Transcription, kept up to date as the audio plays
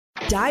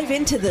Dive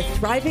into the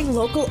thriving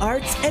local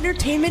arts,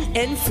 entertainment,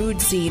 and food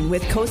scene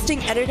with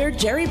coasting editor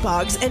Jerry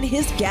Boggs and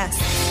his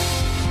guests.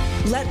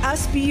 Let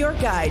us be your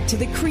guide to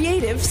the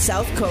creative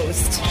South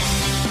Coast.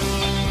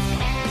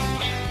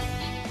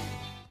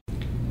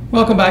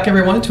 Welcome back,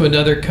 everyone, to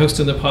another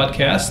Coast in the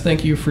Podcast.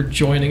 Thank you for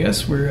joining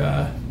us.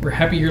 We're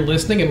happy you're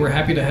listening, and we're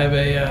happy to have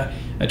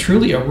a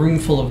truly a room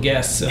full of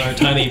guests in our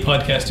tiny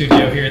podcast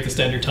studio here at the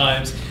Standard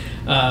Times.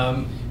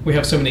 We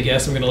have so many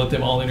guests, I'm going to let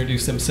them all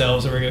introduce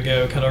themselves, and we're going to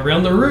go kind of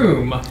around the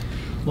room.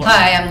 Laura.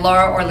 Hi, I'm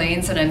Laura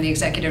Orleans, and I'm the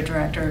Executive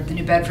Director of the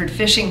New Bedford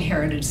Fishing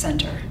Heritage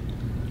Center.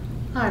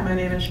 Hi, my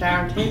name is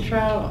Sharon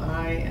Tatro.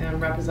 I am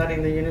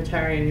representing the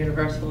Unitarian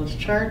Universalist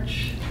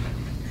Church.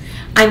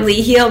 I'm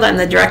Lee Heald. I'm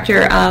the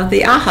director of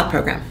the AHA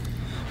program.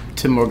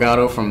 Tim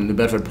Morgado from New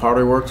Bedford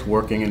Pottery Works,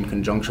 working in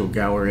conjunction with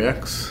Gallery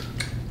X.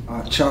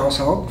 Charles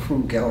Hogue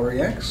from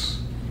Gallery X.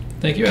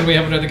 Thank you, and we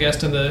have another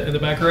guest in the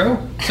back row.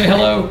 Say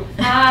hello.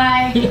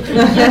 Hi.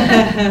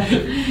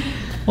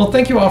 Well,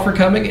 thank you all for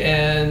coming,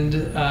 and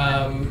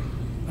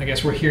I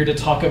guess we're here to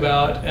talk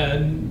about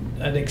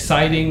an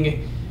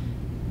exciting,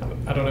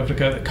 I don't know if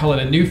to call it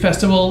a new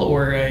festival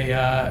or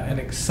an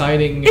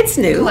exciting... It's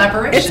new.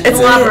 Collaboration.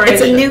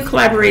 It's a new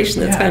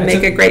collaboration that's going to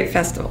make a great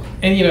festival.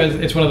 And, you know,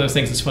 it's one of those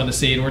things that's fun to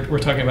see. And we're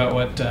talking about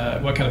what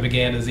kind of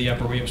began as the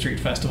Upper William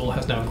Street Festival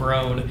has now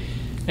grown.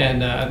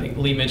 And I think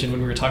Lee mentioned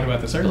when we were talking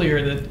about this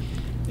earlier that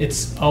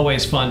it's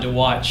always fun to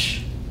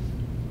watch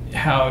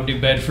how New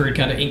Bedford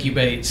kind of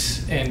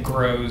incubates and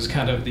grows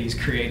kind of these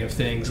creative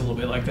things a little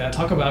bit like that.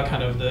 Talk about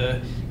kind of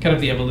the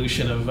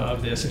evolution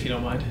of this, if you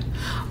don't mind.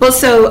 Well,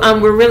 so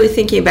we're really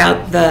thinking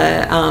about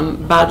the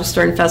Bob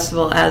Stern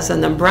Festival as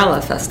an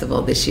umbrella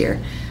festival this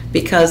year,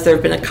 because there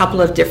have been a couple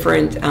of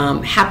different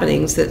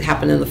happenings that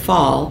happened in the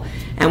fall,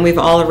 and we've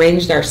all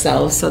arranged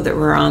ourselves so that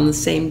we're on the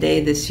same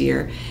day this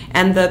year.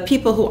 And the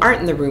people who aren't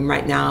in the room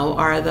right now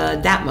are the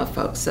DATMA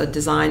folks, so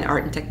Design,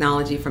 Art, and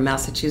Technology from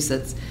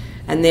Massachusetts.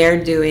 And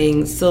they're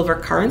doing Silver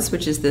Currents,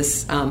 which is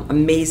this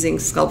amazing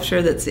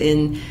sculpture that's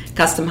in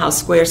Custom House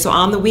Square. So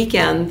on the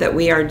weekend that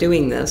we are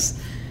doing this,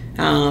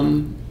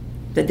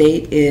 the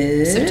date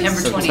is...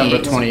 September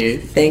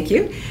 28th. Thank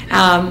you.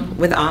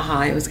 With AHA,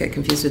 I always get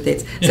confused with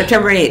dates. Yeah.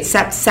 September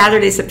 8th,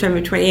 Saturday,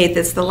 September 28th.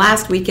 It's the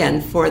last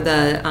weekend for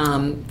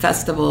the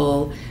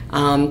festival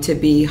to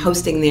be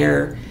hosting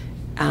their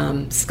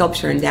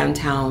sculpture in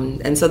downtown,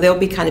 and so they'll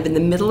be kind of in the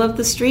middle of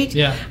the street.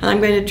 Yeah. And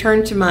I'm going to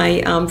turn to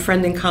my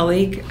friend and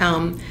colleague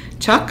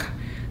Chuck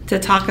to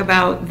talk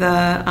about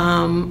the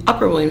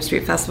Upper William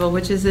Street Festival,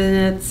 which is in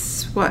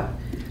its what?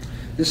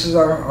 This is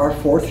our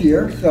fourth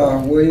year.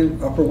 The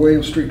Upper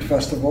William Street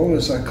Festival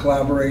is a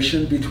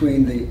collaboration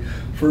between the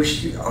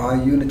First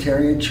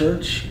Unitarian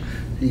Church,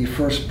 the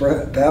First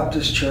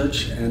Baptist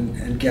Church,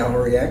 and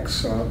Gallery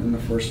X, and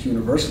the First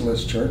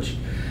Universalist Church.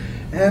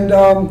 And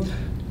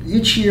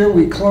each year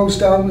we close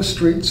down the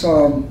streets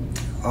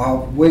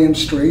of William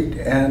Street,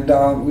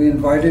 and we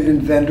invited in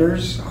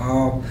vendors.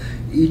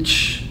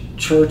 Each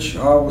church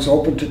was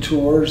open to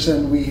tours,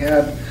 and we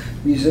had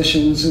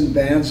musicians and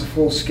bands, a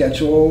full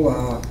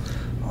schedule,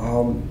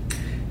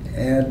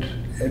 and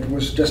it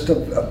was just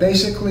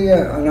basically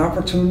an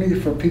opportunity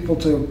for people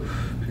to,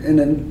 and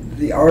then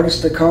the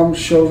artists to come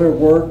show their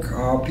work,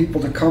 people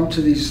to come to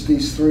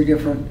these three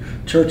different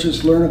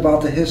churches, learn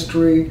about the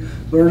history,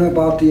 learn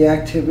about the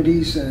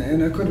activities,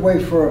 and a good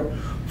way for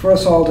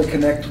us all to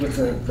connect with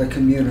the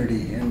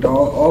community. And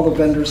all the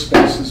vendor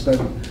space has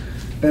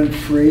been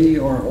free,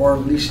 or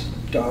at least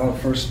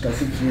first, I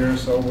think, year or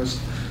so was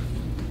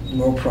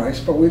low price.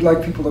 But we'd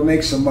like people to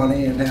make some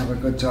money and have a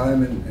good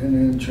time and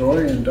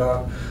enjoy. And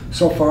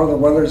so far the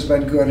weather's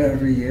been good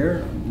every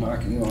year. I'm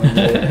knocking on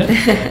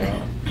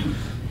wood.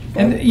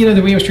 And, you know,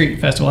 the William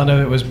Street Festival, I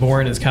know it was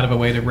born as kind of a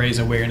way to raise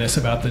awareness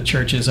about the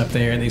churches up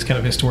there and these kind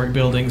of historic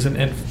buildings,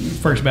 and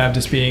First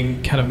Baptist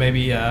being kind of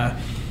maybe,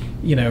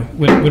 you know,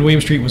 when William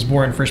Street was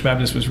born, First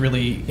Baptist was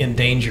really in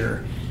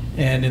danger.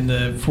 And in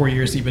the 4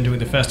 years that you've been doing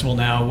the festival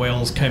now,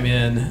 Wales come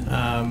in,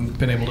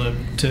 been able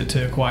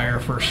to acquire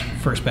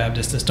First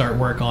Baptist and start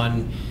work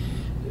on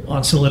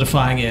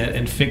solidifying it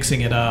and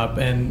fixing it up,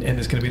 and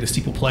it's going to be the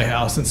Steeple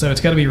Playhouse. And so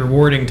it's got to be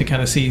rewarding to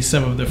kind of see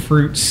some of the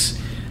fruits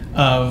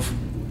of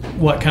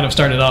what kind of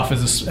started off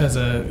as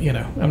a you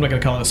know, I'm not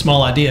going to call it a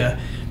small idea,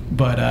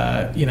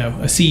 but you know,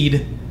 a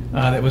seed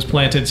that was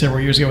planted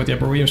several years ago with the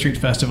Upper William Street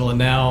Festival, and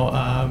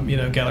now you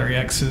know, Gallery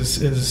X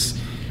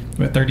is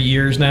about 30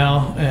 years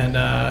now,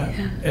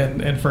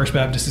 and First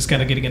Baptist is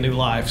kind of getting a new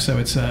life. So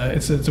it's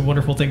a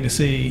wonderful thing to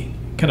see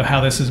kind of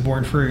how this has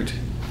borne fruit.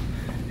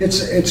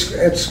 It's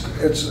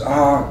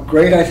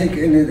great, I think,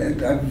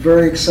 and I'm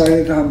very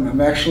excited.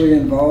 I'm actually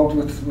involved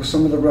with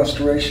some of the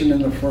restoration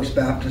in the First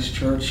Baptist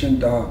Church,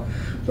 and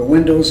the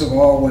windows have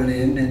all went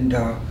in, and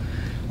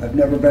I've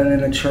never been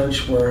in a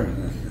church where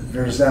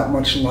there's that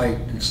much light.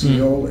 It's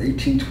the old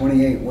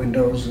 1828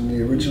 windows and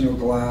the original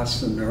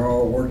glass, and they're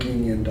all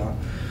working, and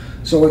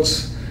so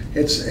it's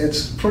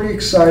pretty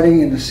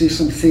exciting, and to see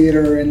some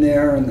theater in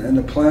there, and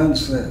the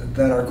plans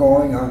that are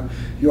going on.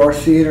 Your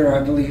theater,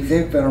 I believe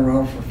they've been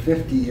around for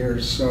 50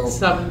 years. So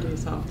 70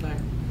 something.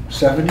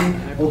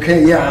 70?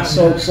 Okay, yeah.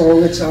 So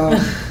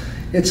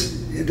it's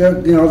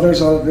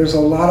there's a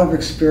lot of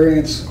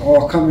experience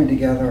all coming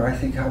together. I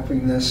think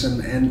helping this,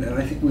 and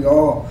I think we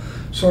all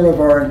sort of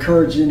are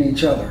encouraging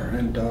each other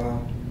and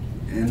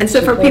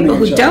so for people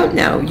who don't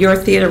know, your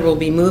theater will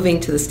be moving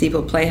to the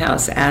Steeple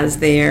Playhouse as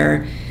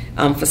their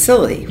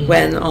facility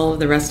when all of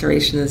the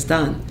restoration is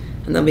done.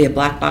 And there'll be a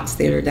black box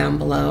theater down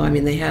below. I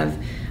mean, they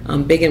have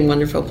big and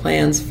wonderful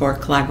plans for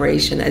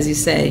collaboration. As you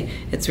say,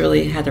 it's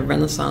really had a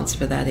renaissance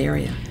for that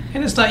area.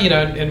 And it's not,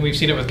 and we've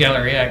seen it with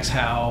Gallery X,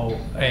 how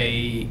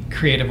a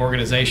creative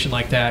organization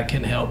like that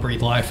can help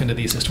breathe life into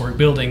these historic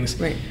buildings,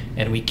 right.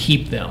 And we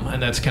keep them.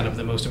 And that's kind of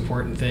the most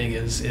important thing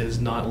is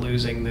not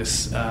losing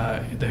this,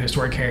 the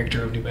historic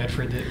character of New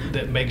Bedford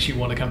that makes you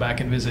want to come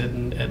back and visit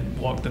and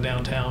walk the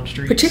downtown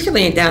streets.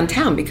 Particularly in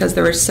downtown, because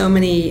there are so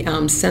many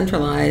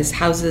centralized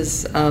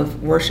houses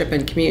of worship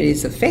and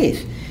communities of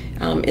faith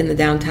in the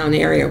downtown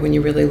area when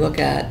you really look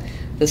at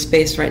the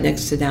space right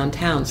next to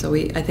downtown. So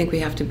I think we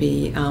have to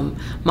be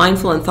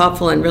mindful and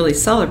thoughtful and really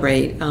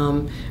celebrate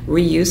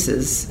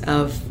reuses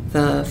of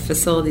the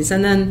facilities.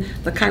 And then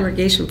the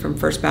congregation from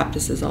First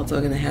Baptist is also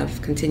going to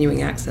have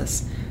continuing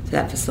access to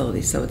that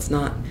facility. So it's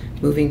not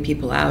moving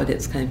people out,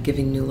 it's kind of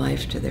giving new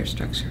life to their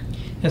structure.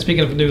 And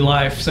speaking of new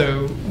life,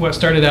 so what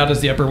started out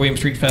as the Upper William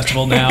Street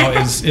Festival now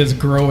is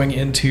growing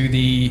into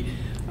the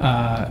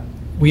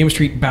William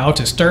Street Bow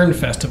to Stern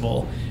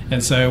Festival.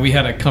 And so we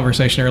had a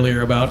conversation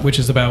earlier about which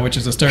is the bow, which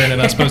is the stern,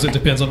 and I suppose it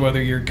depends on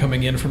whether you're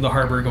coming in from the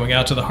harbor or going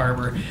out to the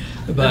harbor.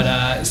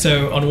 But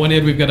so on one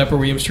end, we've got Upper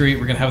William Street.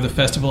 We're going to have the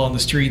festival on the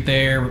street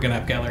there. We're going to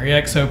have Gallery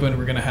X open.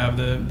 We're going to have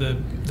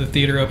the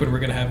theater open. We're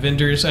going to have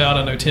vendors out.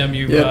 I know, Tim,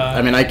 you... Yeah,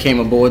 I mean, I came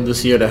aboard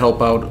this year to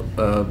help out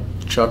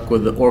Chuck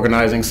with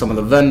organizing some of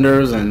the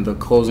vendors and the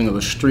closing of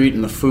the street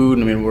and the food.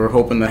 I mean, we're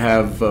hoping to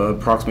have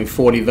approximately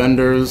 40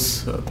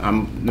 vendors.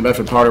 New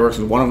Bedford Party Works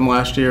was one of them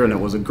last year, and it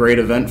was a great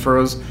event for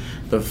us.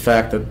 The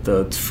fact that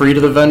it's free to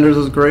the vendors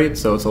is great,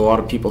 so it's a lot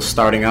of people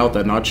starting out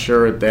that are not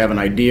sure if they have an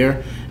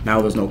idea.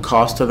 Now there's no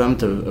cost to them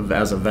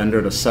as a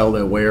vendor to sell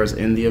their wares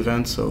in the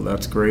event, so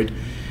that's great.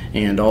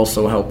 And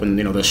also helping,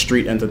 the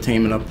street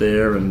entertainment up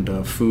there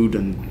and food,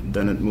 and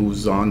then it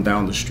moves on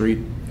down the street.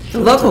 The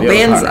local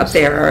bands up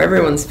there are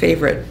everyone's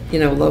favorite,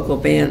 local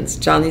bands.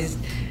 Johnny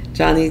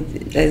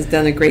has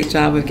done a great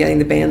job of getting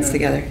the bands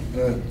together.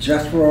 The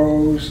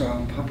Jethro's,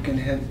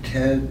 Pumpkinhead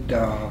Ted,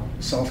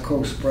 South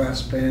Coast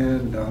Brass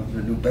Band,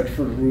 the New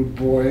Bedford Rude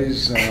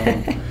Boys,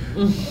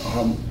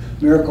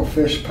 Miracle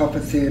Fish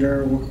Puppet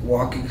Theater,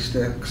 Walking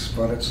Sticks,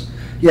 but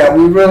we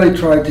really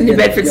tried to New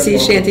Bedford Sea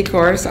Shanty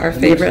Chorus, our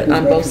favorite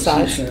on both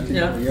sides.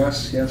 Yeah.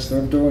 Yes,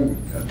 they're doing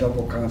a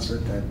double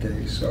concert that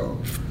day, so.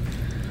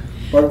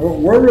 But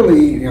we're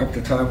really, at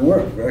the time,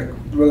 we're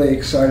really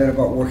excited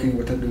about working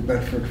with the New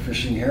Bedford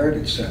Fishing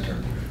Heritage Center.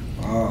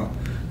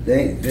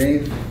 They've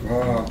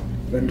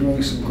been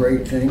doing some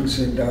great things,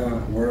 and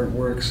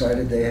we're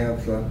excited. They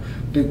have the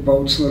Big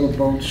Boats, Little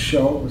Boats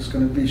show. It's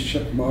going to be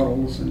ship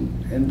models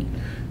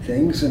and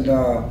things, and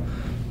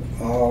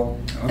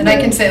I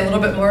can say a little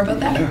bit more about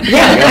that.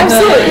 Yeah,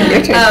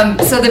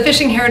 absolutely. So the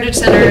Fishing Heritage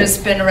Center has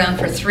been around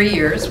for 3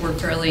 years. We're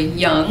fairly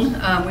young.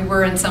 We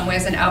were in some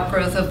ways an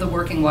outgrowth of the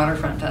Working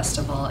Waterfront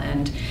Festival,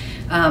 and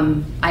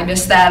I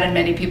miss that, and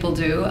many people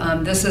do.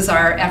 This is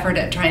our effort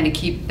at trying to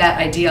keep that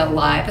idea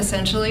alive,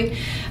 essentially.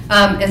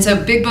 And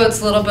so Big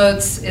Boats, Little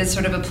Boats is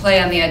sort of a play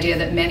on the idea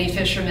that many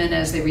fishermen,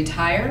 as they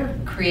retire,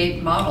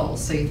 create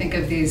models. So you think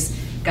of these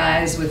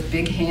guys with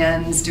big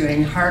hands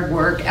doing hard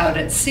work out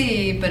at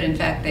sea, but in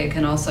fact they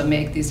can also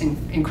make these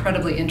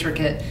incredibly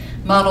intricate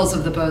models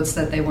of the boats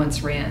that they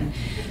once ran.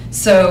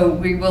 So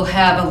we will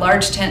have a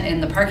large tent in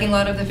the parking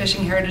lot of the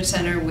Fishing Heritage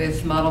Center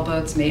with model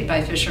boats made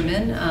by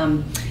fishermen,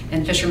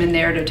 and fishermen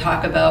there to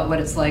talk about what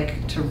it's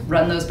like to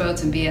run those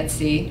boats and be at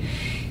sea.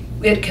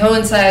 It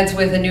coincides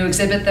with a new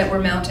exhibit that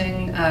we're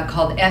mounting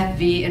called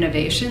FV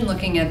Innovation,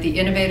 looking at the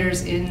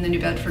innovators in the New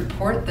Bedford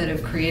port that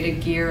have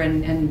created gear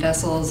and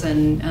vessels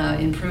and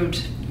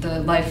improved the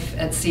life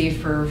at sea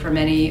for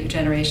many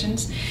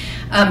generations.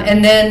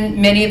 And then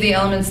many of the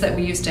elements that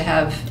we used to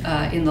have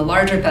in the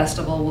larger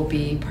festival will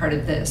be part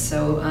of this.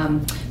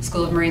 So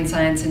School of Marine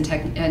Science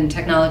and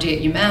Technology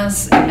at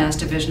UMass and Mass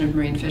Division of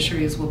Marine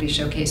Fisheries will be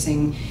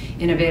showcasing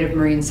innovative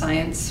marine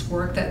science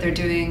work that they're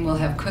doing. We'll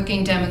have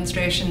cooking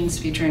demonstrations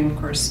featuring, of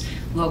course,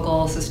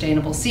 local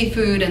sustainable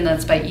seafood, and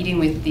that's by eating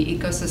with the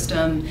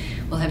ecosystem.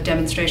 We'll have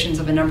demonstrations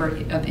of a number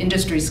of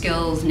industry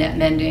skills, net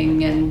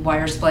mending and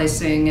wire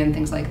splicing and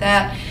things like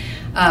that.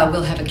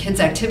 We'll have a kids'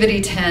 activity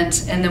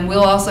tent, and then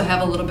we'll also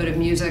have a little bit of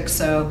music.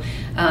 So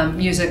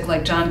music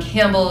like John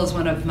Campbell is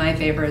one of my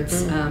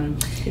favorites,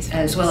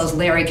 as well as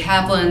Larry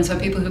Kaplan. So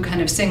people who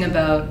kind of sing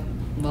about,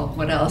 well,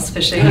 what else?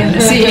 Fishing in the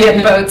sea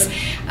and boats.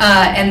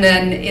 And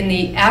then in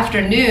the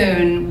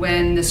afternoon,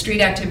 when the street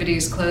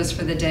activities close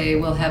for the day,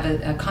 we'll have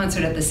a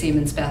concert at the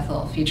Seaman's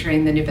Bethel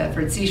featuring the New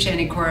Bedford Sea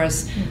Shanty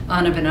Chorus,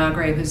 Ana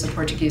Vinagre, who's a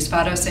Portuguese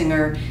fado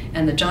singer,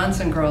 and the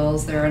Johnson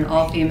Girls. They're an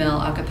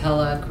all-female a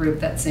cappella group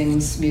that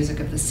sings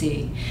music of the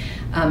sea.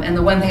 And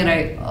the one thing that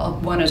I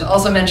wanted to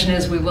also mention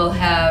is we will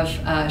have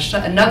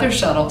another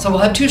shuttle. So we'll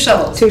have 2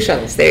 shuttles. 2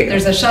 shuttles, there you go.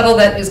 There's a shuttle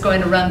that is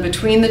going to run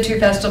between the 2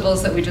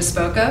 festivals that we just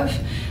spoke of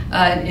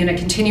in a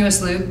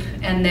continuous loop.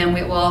 And then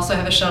we will also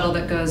have a shuttle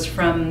that goes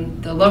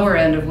from the lower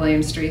end of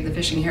William Street, the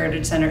Fishing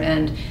Heritage Center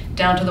end,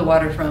 down to the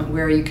waterfront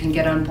where you can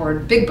get on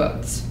board big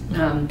boats.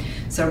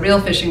 So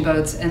real fishing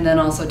boats, and then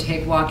also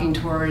take walking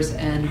tours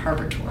and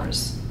harbor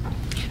tours.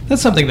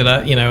 That's something that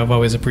I've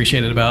always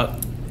appreciated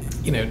about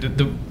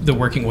the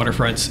working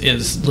waterfronts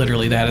is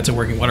literally that. It's a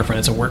working waterfront.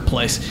 It's a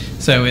workplace.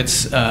 So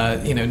it's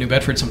New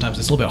Bedford. Sometimes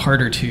it's a little bit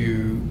harder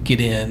to get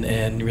in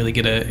and really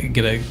get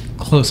a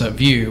close up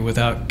view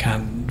without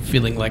kind of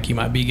feeling like you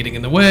might be getting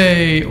in the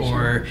way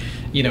or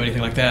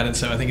anything like that. And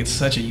so I think it's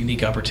such a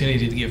unique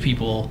opportunity to give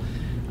people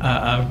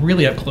a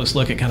really up close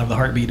look at kind of the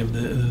heartbeat of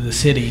the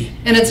city.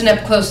 And it's an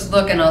up close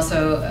look, and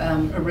also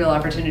a real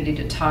opportunity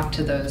to talk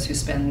to those who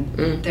spend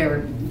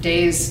their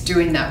days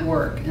doing that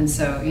work. And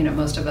so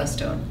most of us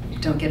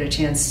don't get a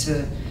chance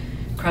to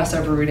cross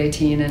over Route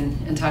 18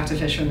 and talk to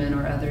fishermen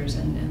or others,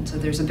 and so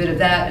there's a bit of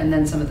that, and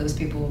then some of those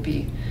people will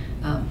be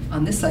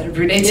on this side of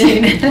Route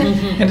 18.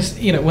 And it's,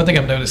 one thing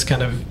I've noticed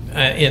kind of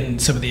in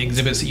some of the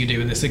exhibits that you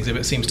do, and this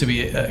exhibit seems to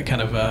be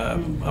kind of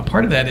a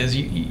part of that, is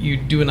you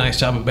do a nice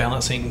job of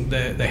balancing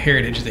the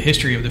heritage, the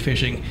history of the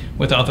fishing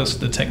with all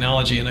the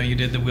technology. I know you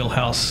did the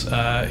wheelhouse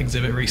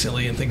exhibit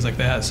recently and things like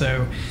that.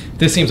 So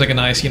this seems like a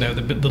nice, the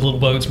little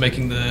boats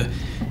making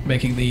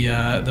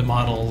the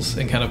models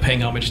and kind of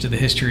paying homage to the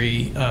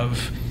history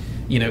of,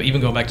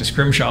 even going back to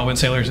Scrimshaw when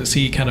Sailors at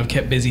Sea kind of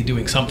kept busy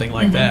doing something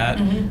like that.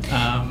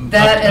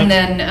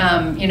 Then,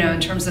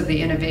 in terms of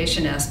the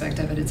innovation aspect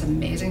of it, it's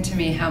amazing to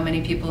me how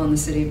many people in the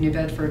city of New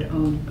Bedford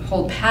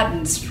hold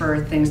patents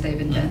for things they've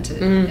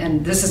invented.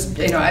 And this is,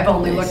 I've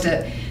only looked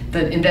at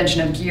the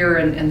invention of gear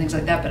and things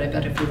like that, but I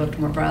bet if we looked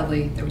more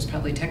broadly, there was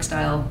probably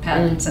textile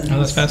patents and things. Oh,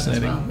 that's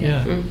fascinating. As well.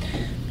 Yeah.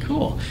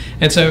 Cool.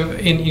 And so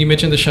you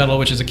mentioned the shuttle,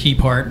 which is a key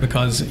part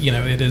because,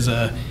 it is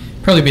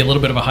probably be a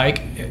little bit of a hike.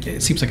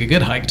 It seems like a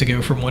good hike to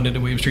go from one end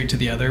of William Street to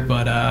the other,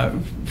 but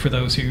for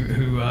those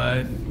who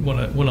want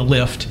to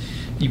lift,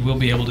 you will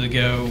be able to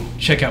go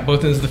check out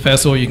both ends of the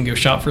festival. You can go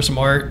shop for some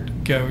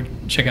art, go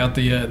check out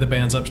the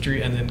bands up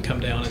street, and then come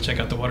down and check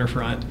out the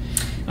waterfront.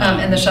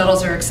 And the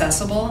shuttles are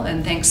accessible,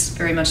 and thanks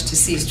very much to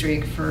C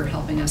Streak for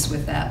helping us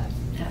with that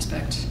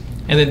aspect.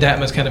 And then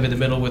Datma's kind of in the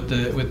middle with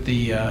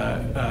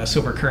the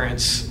Silver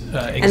Currents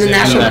exhibit. And the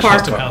National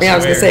Park, I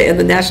was going to say, and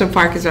the National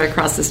Park is right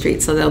across the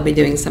street, so they'll be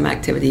doing some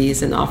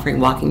activities and offering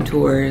walking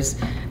tours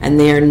and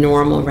their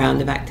normal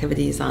round of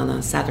activities on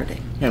a Saturday.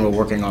 And we're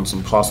working on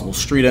some possible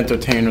street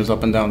entertainers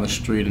up and down the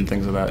street and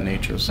things of that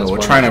nature. So That's we're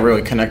wonderful. trying to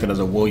really connect it as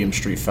a William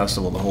Street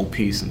festival, the whole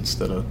piece,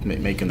 instead of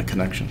making the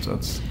connection. So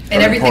it's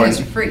And everything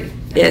important. is free.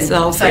 Yeah, it's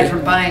all aside free.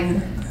 from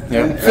buying.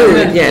 Yeah. Food,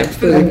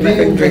 And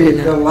being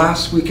drinking. the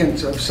last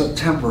weekend of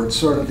September, it's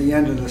sort of the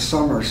end of the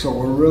summer, so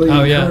we're really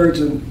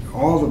encouraging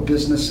all the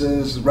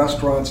businesses,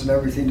 restaurants and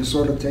everything to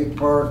sort of take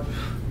part,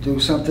 do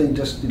something,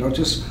 just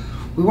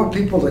we want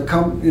people to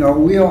come,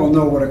 we all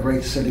know what a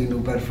great city New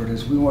Bedford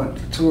is. We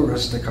want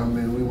tourists to come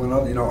in, we want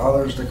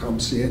others to come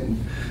see it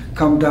and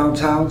come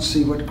downtown,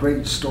 see what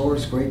great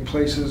stores, great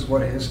places,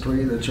 what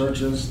history, the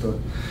churches, the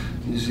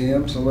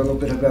museums, a little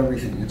bit of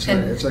everything. It's a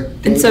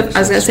And so I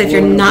was going to say, if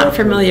you're explore not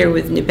Bedford. familiar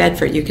with New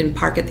Bedford, you can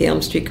park at the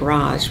Elm Street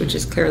Garage, which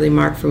is clearly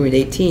marked from Route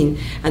 18,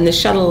 and the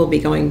shuttle will be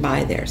going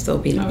by there, so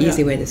it'll be an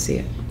easy way to see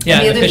it. Yeah,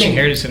 And the the other Fishing thing-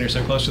 Heritage Center is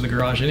so close to the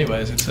garage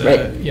anyways. It's,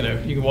 Right. you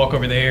can walk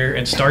over there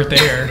and start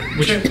there,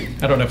 which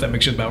I don't know if that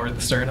makes you the Bower at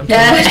the stern. I'm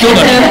Yeah. still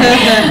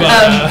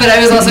not. But I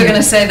was also going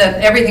to say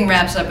that everything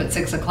wraps up at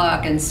 6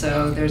 o'clock, and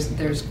so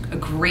there's a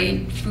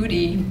great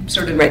foodie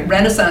sort of Right.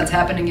 renaissance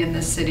happening in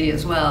this city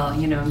as well.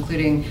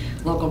 Including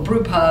local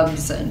brew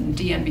pubs and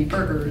DNB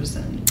burgers,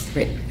 and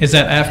Great. Is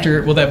that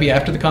after? Will that be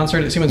after the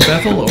concert at Siemens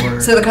Bethel,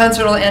 or? so the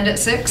concert will end at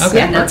 6,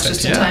 Okay, and that's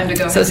perfect, just in yeah. time to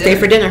go. So have stay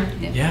for dinner.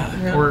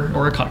 Yeah,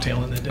 or a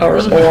cocktail in the dinner.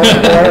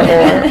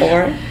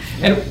 Or.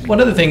 And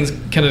one of the things,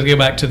 kind of to go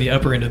back to the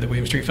upper end of the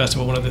William Street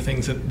Festival, one of the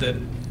things that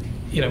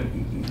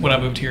when I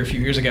moved here a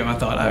few years ago, I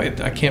thought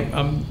I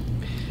can't,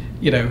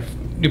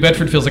 New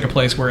Bedford feels like a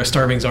place where a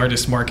Starving's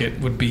Artist Market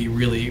would be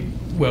really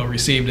well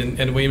received,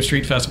 and William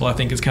Street Festival, I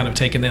think, has kind of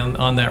taken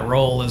on that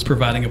role as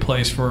providing a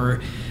place for,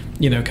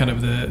 kind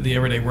of the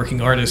everyday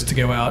working artists to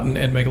go out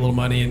and make a little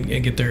money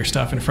and get their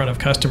stuff in front of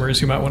customers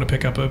who might want to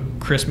pick up a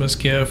Christmas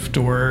gift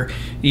or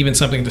even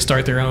something to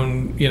start their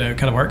own,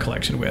 kind of art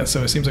collection with.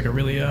 So it seems like a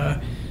really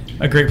a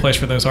great place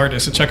for those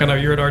artists. And Chuck, I know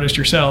you're an artist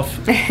yourself.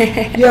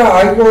 Yeah,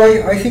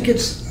 I think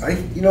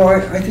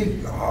I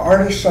think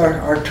artists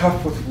are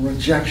tough with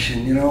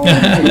rejection.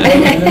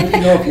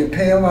 If you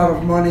pay a lot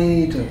of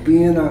money to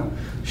be in a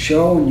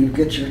show and you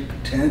get your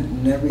tent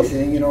and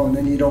everything, and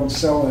then you don't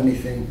sell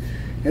anything,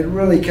 it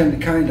really can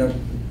kind of,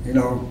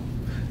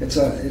 it's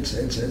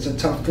a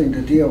tough thing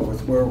to deal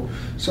with.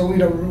 So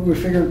we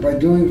figured by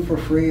doing it for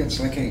free, it's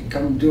like, hey,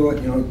 come do it.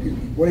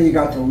 What do you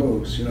got to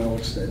lose?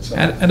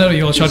 I know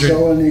you all charge. You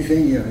sell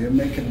anything, you're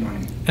making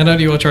money. I know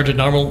you all charge a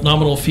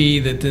nominal fee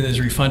that then is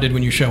refunded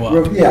when you show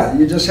up. Yeah,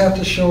 you just have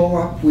to show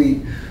up.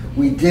 We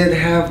did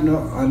have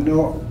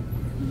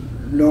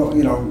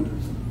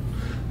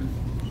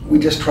we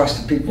just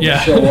trusted people to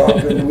show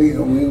up, and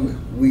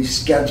we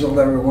scheduled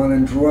everyone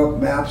and drew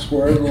up maps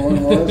where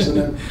everyone was, and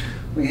then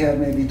we had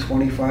maybe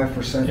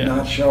 25%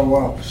 not show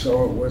up.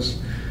 So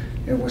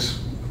it was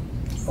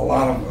a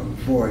lot of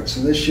void.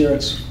 So this year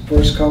it's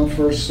first come,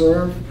 first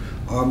serve.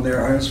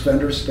 There is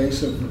vendor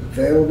space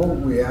available.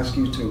 We ask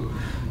you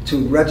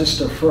to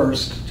register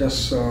first,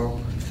 just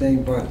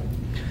but.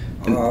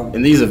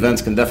 And these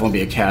events can definitely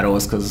be a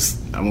catalyst, because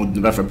I'm with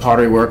New Bedford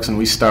Pottery Works, and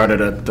we started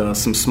at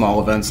some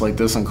small events like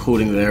this,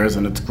 including theirs,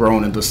 and it's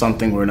grown into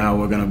something where now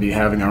we're going to be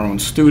having our own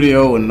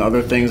studio and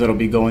other things that'll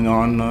be going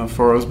on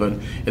for us. But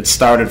it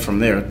started from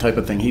there, type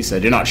of thing he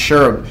said. You're not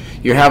sure,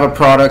 you have a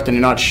product and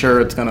you're not sure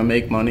it's going to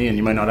make money, and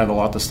you might not have a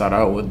lot to start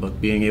out with,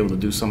 but being able to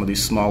do some of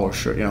these smaller,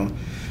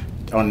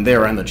 on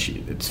their end,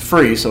 it's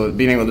free, so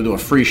being able to do a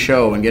free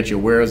show and get your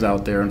wares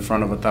out there in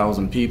front of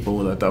 1,000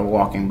 people that are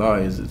walking by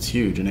it's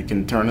huge, and it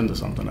can turn into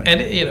something.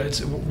 And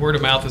it's word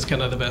of mouth is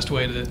kind of the best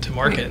way to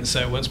market. And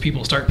so once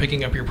people start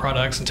picking up your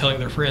products and telling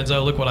their friends,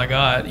 "Oh, look what I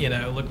got!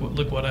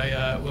 Look what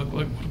I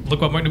look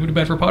what my New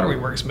Bedford Pottery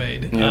Works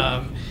made."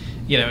 Yeah.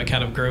 It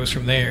kind of grows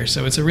from there.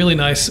 So it's a really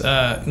nice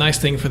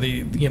thing for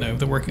the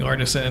the working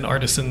artists and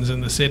artisans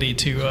in the city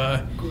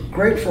to.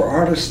 Great for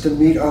artists to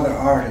meet other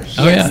artists.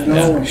 Oh yeah,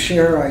 and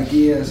share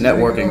ideas.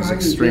 Networking is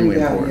extremely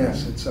important.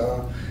 Yes, it's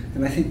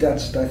and I think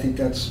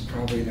that's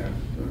probably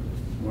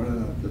one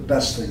of the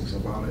best things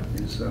about it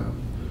is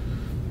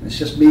it's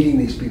just meeting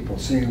these people,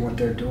 seeing what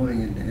they're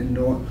doing, and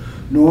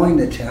knowing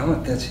the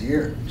talent that's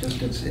here.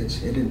 Just it's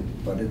hidden,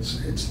 but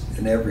it's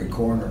in every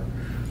corner.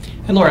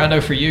 And Laura, I know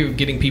for you,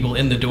 getting people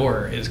in the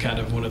door is kind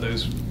of one of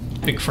those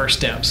big first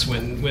steps.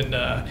 When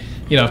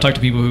I've talked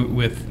to people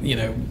with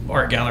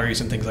art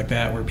galleries and things like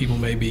that, where people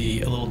may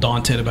be a little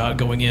daunted about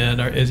going in,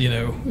 or is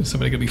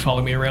somebody could be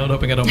following me around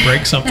hoping I don't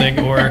break something,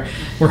 or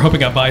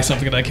hoping I buy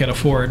something that I can't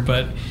afford.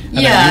 But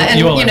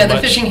the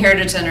Fishing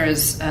Heritage Center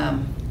is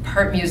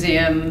part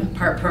museum,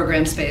 part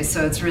program space,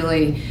 so it's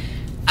really.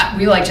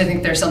 We like to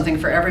think there's something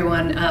for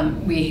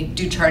everyone. We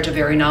do charge a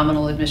very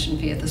nominal admission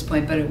fee at this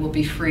point, but it will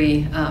be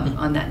free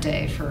on that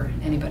day for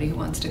anybody who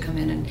wants to come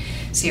in and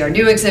see our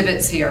new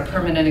exhibit, see our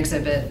permanent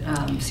exhibit,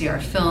 see our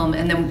film.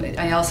 And then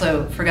I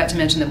also forgot to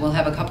mention that we'll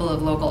have a couple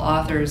of local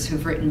authors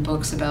who've written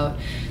books about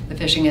the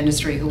fishing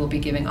industry who will be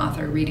giving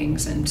author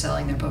readings and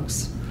selling their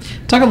books.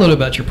 Talk a little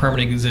about your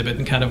permanent exhibit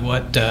and kind of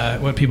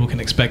what people can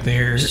expect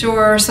there.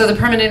 Sure. So the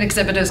permanent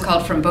exhibit is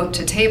called From Boat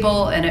to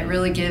Table, and it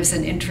really gives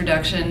an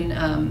introduction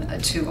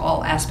to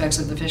all aspects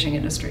of the fishing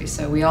industry.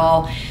 So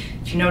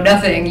if you know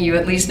nothing, you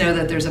at least know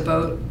that there's a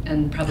boat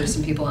and probably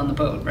some people on the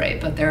boat, right?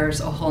 But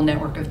there's a whole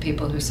network of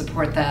people who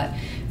support that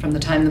from the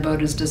time the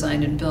boat is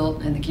designed and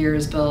built and the gear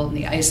is built and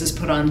the ice is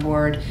put on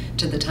board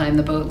to the time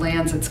the boat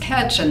lands its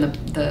catch and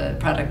the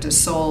product is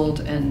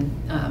sold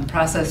and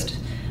processed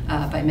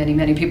by many,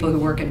 many people who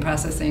work in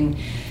processing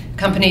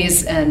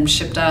companies and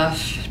shipped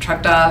off,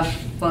 trucked off,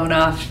 flown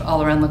off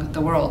all around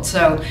the world.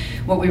 So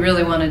what we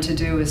really wanted to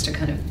do is to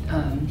kind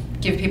of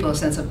give people a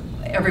sense of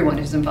everyone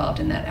who's involved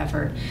in that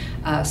effort.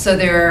 So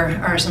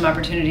there are some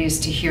opportunities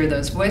to hear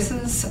those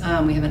voices.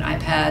 We have an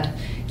iPad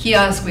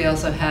kiosk. We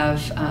also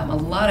have a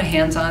lot of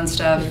hands-on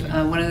stuff.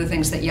 One of the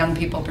things that young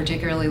people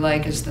particularly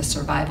like is the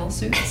survival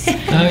suits. So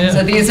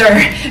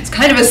it's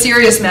kind of a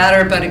serious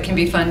matter, but it can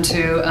be fun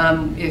too.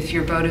 If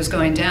your boat is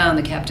going down,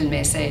 the captain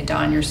may say,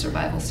 don your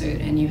survival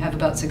suit, and you have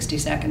about 60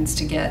 seconds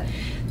to get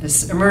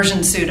this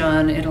immersion suit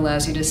on. It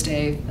allows you to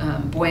stay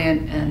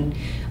buoyant and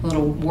a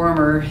little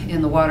warmer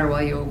in the water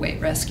while you await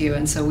rescue.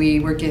 And so we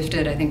were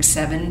gifted, I think,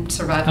 7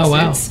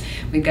 survival suits.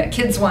 We've got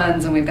kids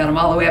ones, and we've got them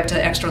all the way up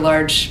to extra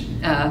large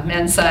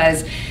men's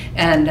size.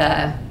 And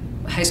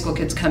high school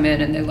kids come in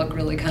and they look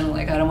really kind of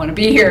like, I don't want to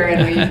be here.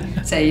 And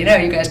we say, you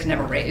guys can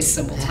never raise,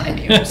 so we'll time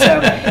you.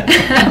 So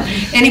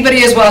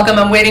anybody is welcome.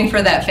 I'm waiting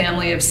for that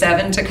family of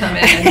 7 to come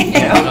in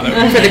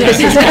and, for the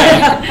Christmas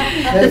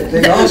party.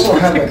 They also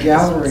have a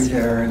gallery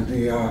there, and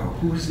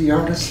who's the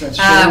artist that's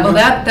showing? Well,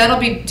 that'll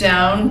be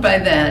down by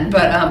then,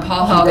 but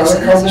Paul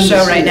Helgeson has a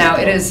show right now.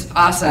 It is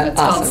awesome.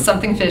 It's called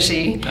Something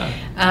Fishy.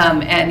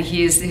 And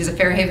he's a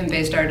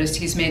Fairhaven-based artist.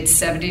 He's made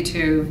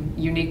 72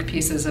 unique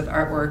pieces of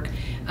artwork,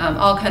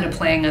 all kind of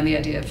playing on the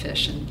idea of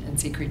fish and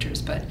sea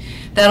creatures. But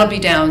that'll be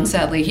down,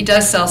 sadly. He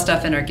does sell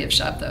stuff in our gift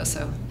shop, though,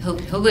 so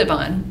he'll live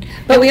on.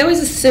 But we always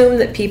assume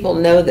that people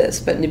know this,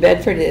 but New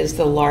Bedford is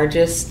the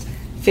largest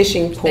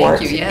fishing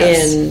port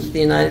in the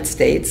United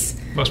States.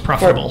 Most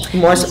profitable.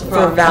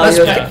 For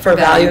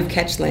value of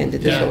catch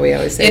landed is what we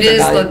always say. It is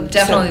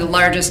definitely the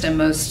largest and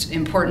most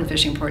important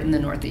fishing port in the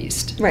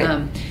Northeast.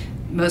 Right.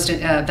 Most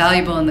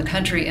valuable in the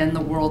country and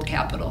the world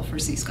capital for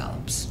sea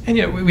scallops. And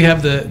we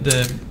have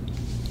the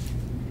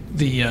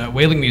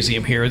Whaling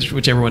Museum here,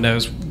 which everyone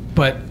knows,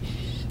 but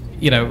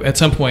at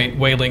some point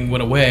whaling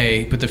went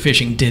away, but the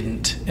fishing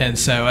didn't. And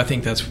so I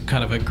think that's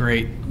kind of a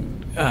great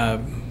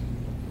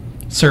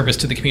service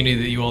to the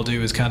community that you all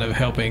do, is kind of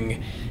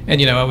helping.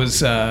 And, I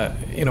was,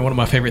 one of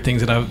my favorite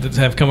things that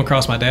have come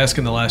across my desk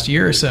in the last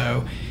year or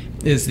so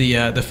is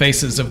the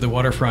faces of the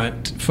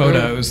waterfront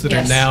photos that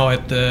Yes. are now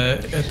at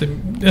the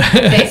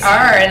They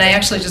are, and I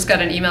actually just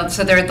got an email.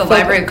 So they're at the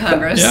Library of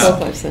Congress. Yeah. Folk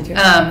Life Center.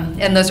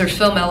 And those are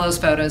Phil Mello's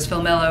photos.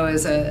 Phil Mello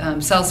is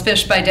sells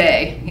fish by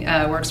day,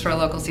 works for a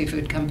local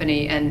seafood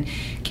company, and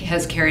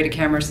has carried a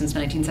camera since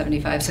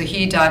 1975. So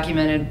he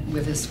documented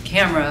with his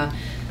camera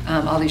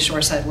all these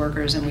shoreside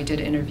workers, and we did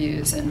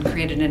interviews and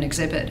created an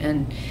exhibit,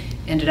 and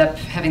ended up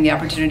having the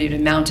opportunity to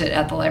mount it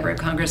at the Library of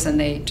Congress. And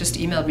they just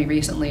emailed me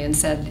recently and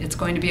said it's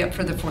going to be up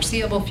for the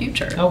foreseeable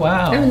future. Oh,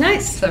 wow. Oh,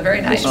 nice. So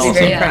very nice. We're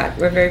very Yeah. proud.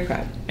 We're very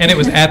proud. And it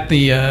was at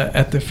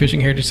the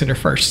Fishing Heritage Center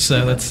first,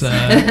 so that's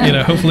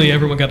hopefully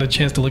everyone got a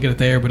chance to look at it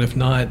there. But if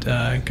not,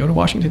 go to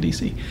Washington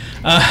D.C.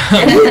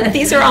 And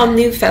these are all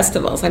new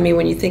festivals. I mean,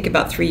 when you think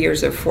about 3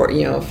 years or a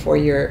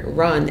 4-year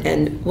run,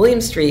 and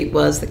William Street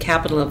was the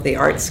capital of the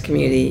arts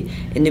community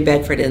in New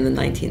Bedford in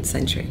the 19th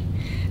century,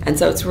 and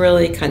so it's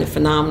really kind of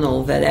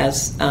phenomenal that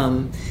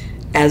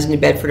as New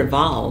Bedford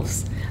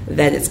evolves,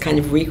 that it's kind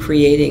of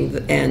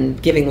recreating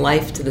and giving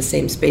life to the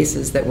same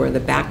spaces that were the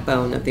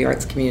backbone of the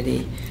arts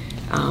community,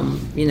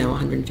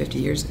 150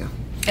 years ago.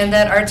 And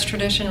that arts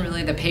tradition,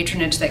 really the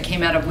patronage that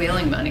came out of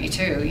whaling money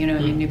too,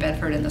 New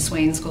Bedford and the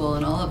Swain School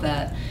and all of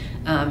that.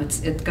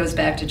 It goes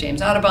back to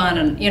James Audubon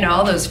and,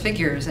 all those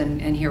figures,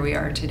 and here we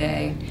are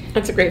today.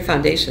 That's a great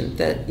foundation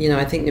that,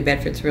 I think New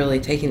Bedford's really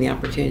taking the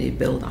opportunity to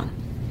build on.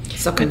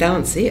 So come down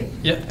and see it.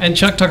 Yeah, and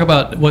Chuck, talk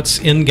about what's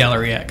in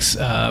Gallery X.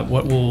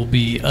 What will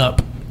be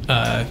up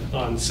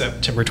on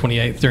September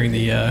 28th during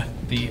the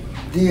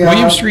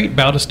William Street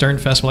Bow to Stern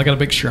Festival. I got to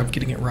make sure I'm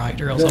getting it right,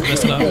 or else I'll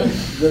mess it up.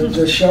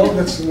 The show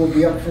that will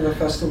be up for the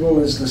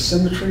festival is The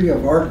Symmetry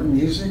of Art and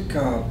Music.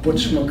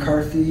 Butch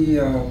McCarthy,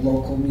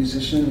 local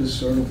musician, is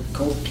sort of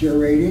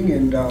co-curating,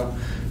 and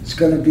it's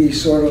going to be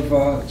sort of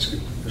it's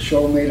a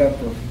show made up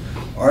of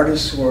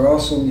artists who are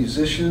also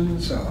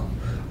musicians,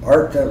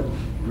 art that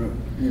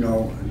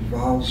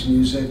involves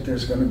music.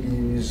 There's going to be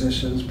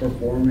musicians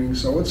performing,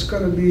 so it's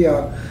going to be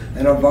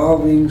an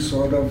evolving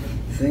sort of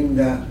thing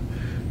that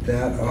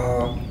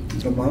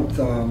the month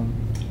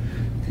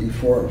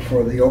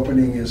for the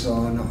opening is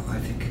on, I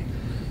think,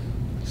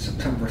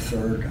 September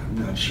 3rd.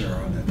 I'm not sure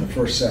on it, the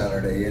first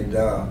Saturday, and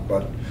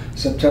but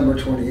September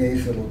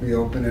 28th it'll be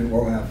open, and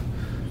we'll have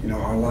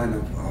our line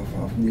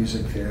of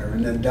music there.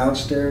 And then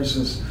downstairs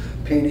is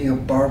painting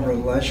of Barbara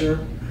Leisure.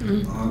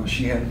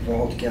 She had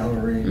Vault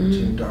Gallery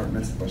in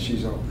Dartmouth, but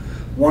she's a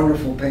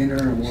wonderful painter,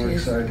 and we're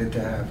excited to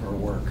have her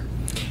work.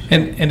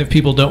 And if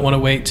people don't want to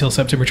wait till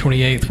September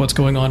 28th, what's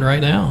going on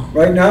right now?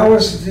 Right now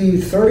is the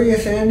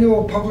 30th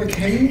annual Public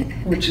Hanging,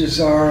 which is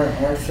our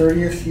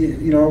 30th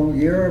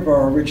year of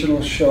our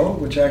original show,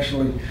 which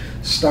actually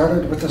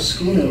started with a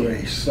schooner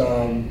race.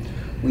 I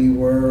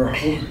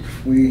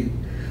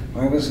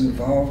was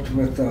involved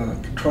with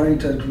trying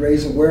to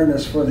raise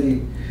awareness for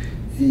the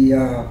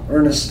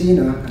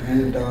Ernestina,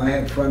 and I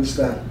had friends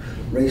that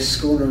raced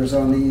schooners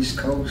on the East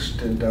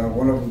Coast, and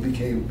one of them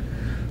became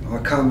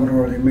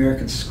Commodore of the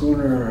American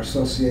Schooner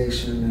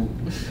Association,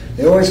 and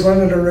they always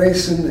wanted to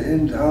race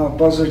in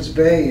Buzzards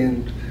Bay,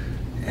 and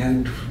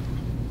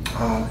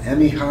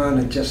Emmy Hahn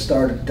had just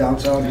started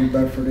Downtown New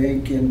Bedford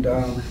Inc., and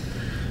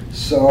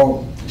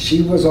so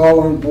she was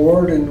all on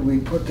board, and we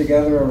put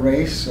together a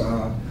race.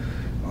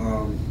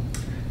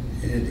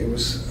 It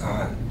was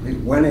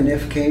When and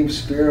If came,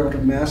 Spirit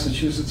of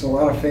Massachusetts. A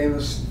lot of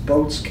famous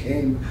boats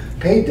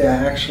paid to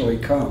actually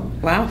come.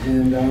 Wow.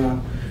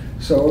 And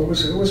so it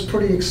was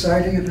pretty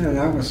exciting, and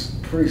I was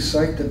pretty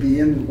psyched to be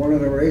in one of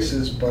the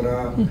races. But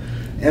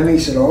Emmy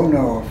said, "Oh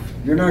no,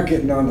 you're not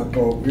getting on the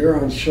boat. You're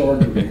on shore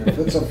duty. If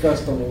it's a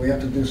festival, we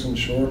have to do some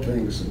shore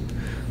things." And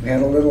we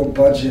had a little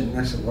budget, and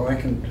I said, "Well, I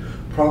can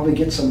probably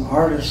get some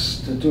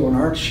artists to do an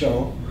art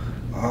show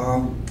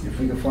if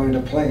we can find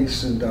a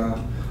place." And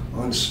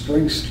on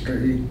Spring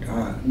Street,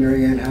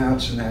 Mary Ann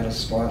Hodgson had a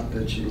spot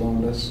that she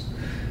loaned us,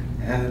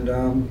 and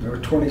there were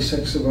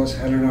 26 of us,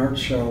 had an art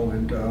show,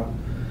 and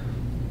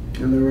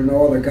there were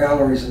no other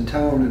galleries in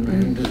town,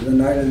 and the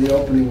night of the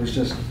opening was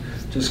just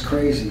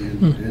crazy,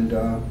 and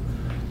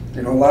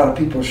a lot of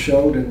people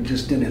showed and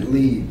just didn't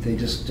leave. They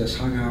just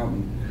hung out,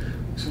 and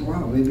I said,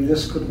 "Wow, maybe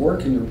this could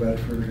work in New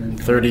Bedford." And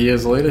 30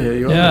 years later, here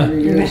you are. Yeah.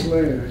 30 years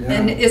later, yeah.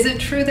 And is it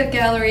true that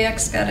Gallery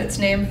X got its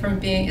name from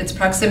its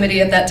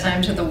proximity at that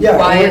time to the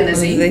Y and the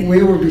Z?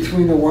 We were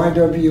between the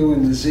YW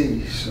and the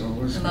Z, so it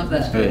was. I love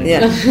that.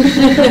 Yeah.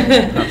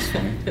 That's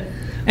funny.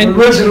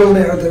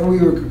 Originally,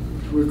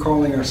 we were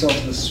calling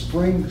ourselves the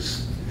Spring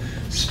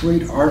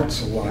Street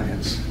Arts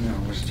Alliance.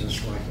 It was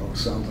just like,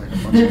 sounds like a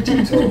bunch of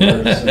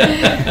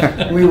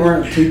teetotalers. We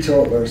weren't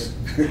teetotalers.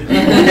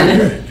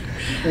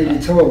 Maybe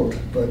told,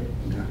 but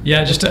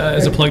Yeah, just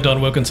as a plug,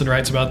 Don Wilkinson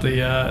writes about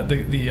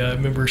the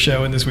member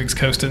show in this week's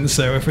Coastin'.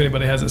 So if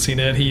anybody hasn't seen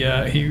it,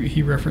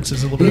 he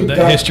references a little bit of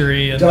that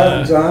history. And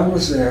Don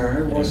was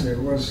there. It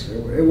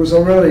was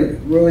a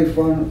really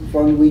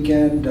fun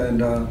weekend,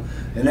 and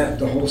that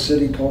the whole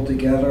city pulled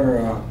together.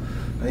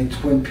 I think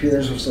Twin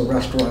Piers was the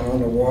restaurant on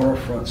the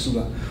waterfront,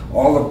 so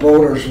all the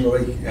boaters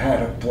really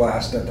had a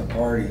blast at the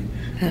party,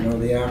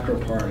 the after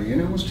party,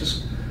 and it was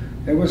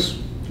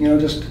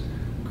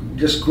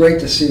just great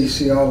to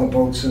see all the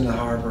boats in the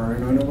harbor,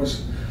 and it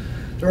was.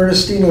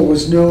 Ernestina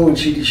was new, and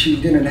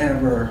she didn't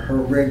have her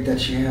rig that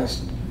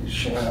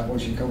she'll have when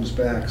she comes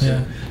back.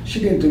 So she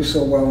didn't do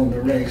so well in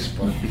the race,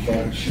 but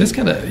this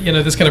kind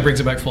of brings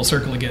it back full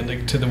circle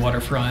again to the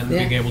waterfront,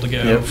 being able to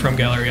go from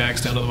Gallery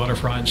X down to the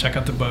waterfront, check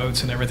out the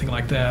boats and everything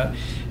like that.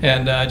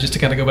 And just to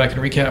kind of go back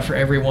and recap for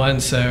everyone,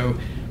 so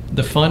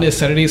the fun is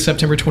Saturday,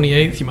 September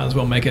 28th. You might as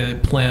well make a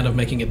plan of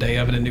making a day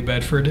of it in New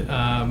Bedford.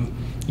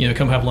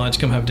 Come have lunch,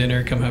 come have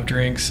dinner, come have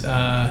drinks.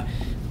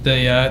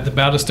 The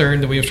Bow to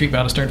Stern, the William Street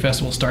Bow to Stern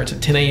Festival starts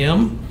at 10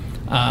 a.m.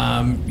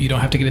 You don't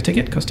have to get a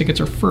ticket because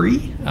tickets are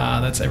free.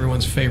 That's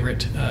everyone's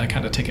favorite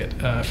kind of ticket,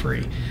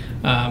 free.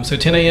 So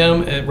 10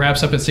 a.m. It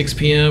wraps up at 6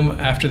 p.m.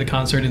 after the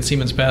concert in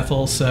Siemens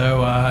Bethel.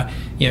 So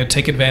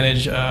take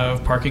advantage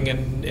of parking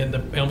in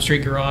the Elm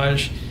Street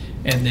garage,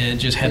 and then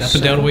just head up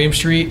and down William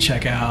Street.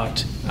 Check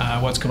out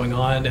what's going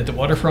on at the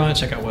waterfront.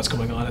 Check out what's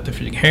going on at the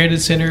Virginia Heritage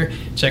Center.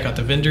 Check out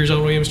the vendors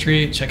on William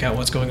Street. Check out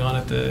what's going on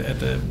at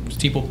the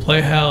Steeple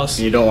Playhouse.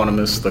 You don't want to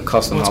miss the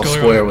Custom House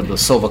Square with the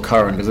Silver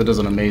Current, because it is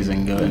an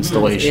amazing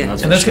installation. Yeah.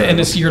 And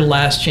it's your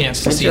last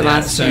chance to see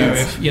that. So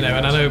if and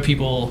I know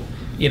people,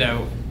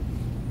 last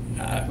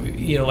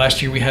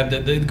year we had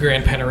the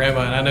Grand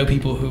Panorama, and I know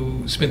people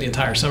who spent the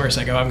entire summer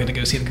saying, "Oh, I'm going to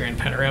go see the Grand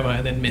Panorama,"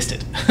 and then missed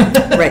it.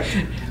 Right.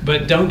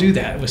 But don't do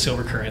that with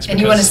Silver Currents. And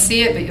you want to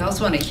see it, but you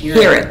also want to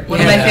hear it. One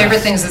of my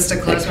favorite things is to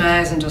close my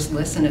eyes and just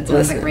listen. It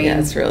sounds like rain. Yeah,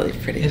 it's really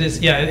pretty. It is.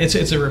 Yeah,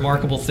 it's a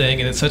remarkable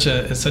thing, and it's such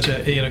a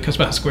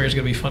Custom House Square is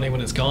going to be funny when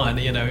it's gone.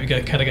 You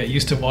kind of got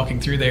used to walking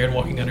through there and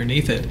walking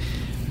underneath it.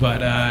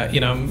 But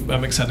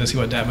I'm excited to see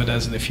what DATMA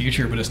does in the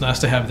future. But it's nice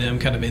to have them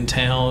kind of in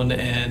town,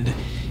 and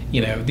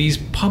these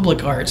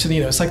public arts, and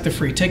it's like the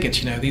free tickets.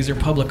 These are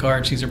public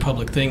arts. These are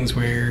public things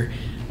where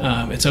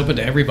it's open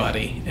to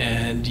everybody,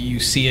 and you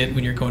see it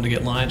when you're going to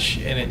get lunch,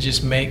 and it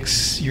just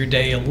makes your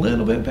day a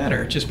little bit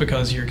better, just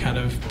because you're kind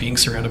of being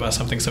surrounded by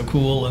something so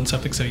cool and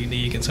something so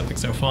unique and something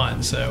so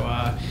fun. So,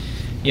 I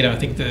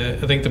think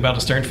the Bow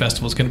to Stern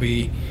Festival is going to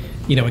be,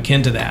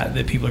 akin to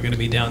that people are going to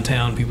be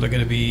downtown, people are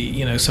going to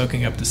be,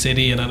 soaking up the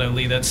city. And I know,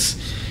 Lee, that's,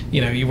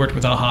 you worked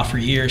with AHA for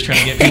years trying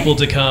to get people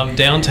to come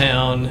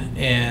downtown.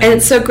 And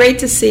it's so great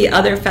to see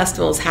other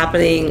festivals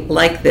happening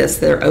like this.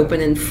 They're open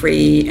and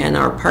free, and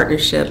our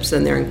partnerships,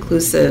 and they're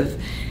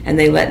inclusive, and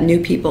they let new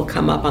people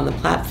come up on the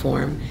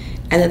platform.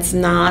 And it's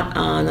not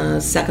on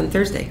a second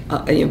Thursday.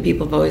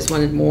 People have always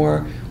wanted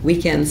more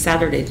weekend,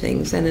 Saturday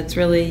things, and it's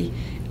really,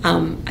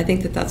 I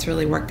think that's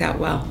really worked out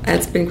well. And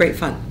it's been great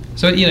fun.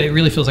 So it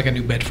really feels like a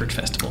New Bedford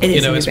festival. It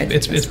is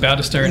it's Bow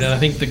to Stern, and I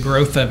think the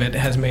growth of it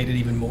has made it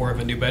even more of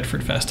a New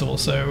Bedford festival.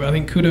 So I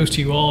think kudos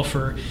to you all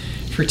for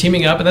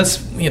teaming up, and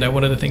that's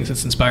one of the things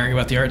that's inspiring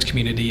about the arts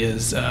community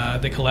is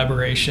the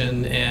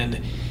collaboration,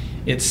 and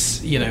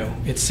it's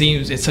it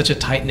seems it's such a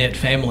tight knit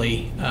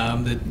family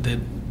that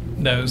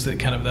knows that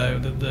kind of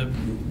the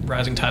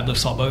rising tide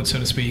lifts all boats, so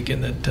to speak,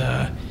 and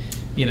that.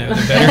 The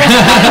better.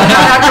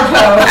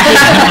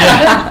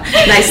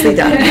 Nicely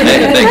done.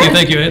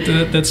 Thank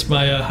you. That's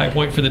my high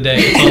point for the day.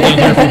 It's all down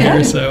here from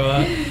here.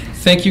 So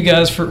thank you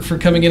guys for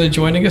coming in and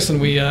joining us, and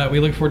we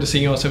look forward to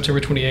seeing you on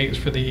September 28th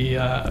for the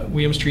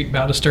William Street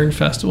Bow to Stern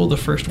Festival, the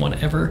first one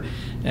ever,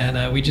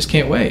 and we just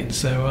can't wait.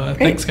 So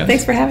thanks, guys.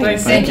 Thanks for having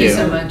us. Thank you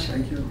so much.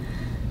 Thank you.